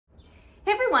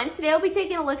everyone, today I'll be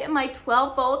taking a look at my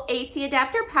 12-volt AC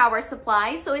adapter power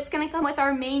supply. So it's going to come with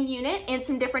our main unit and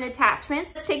some different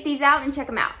attachments. Let's take these out and check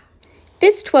them out.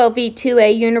 This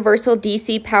 12V2A universal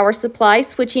DC power supply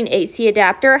switching AC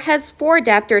adapter has 4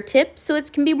 adapter tips so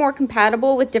it can be more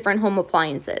compatible with different home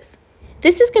appliances.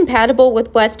 This is compatible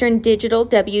with Western Digital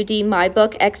WD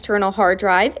MyBook external hard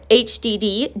drive,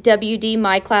 HDD WD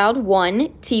MyCloud 1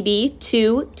 TB,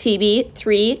 2 TB,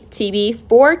 3 TB,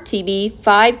 4 TB,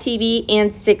 5 TB,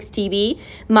 and 6 TB,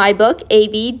 MyBook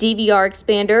AV DVR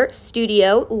expander,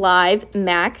 Studio, Live,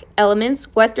 Mac, Elements,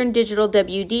 Western Digital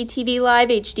WD TV Live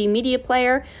HD Media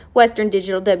Player, Western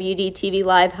Digital WD TV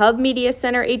Live Hub Media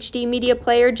Center HD Media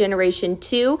Player Generation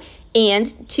 2, and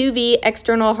 2V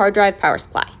external hard drive power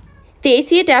supply. The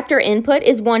AC adapter input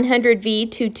is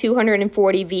 100V to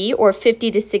 240V or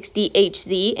 50 to 60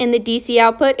 Hz, and the DC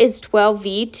output is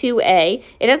 12V2A.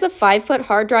 It has a 5-foot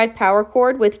hard drive power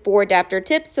cord with 4 adapter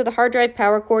tips, so the hard drive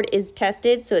power cord is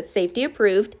tested, so it's safety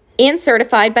approved and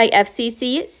certified by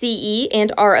FCC, CE,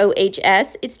 and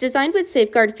ROHS. It's designed with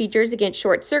safeguard features against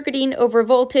short circuiting, over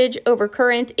voltage, over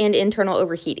current, and internal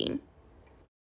overheating.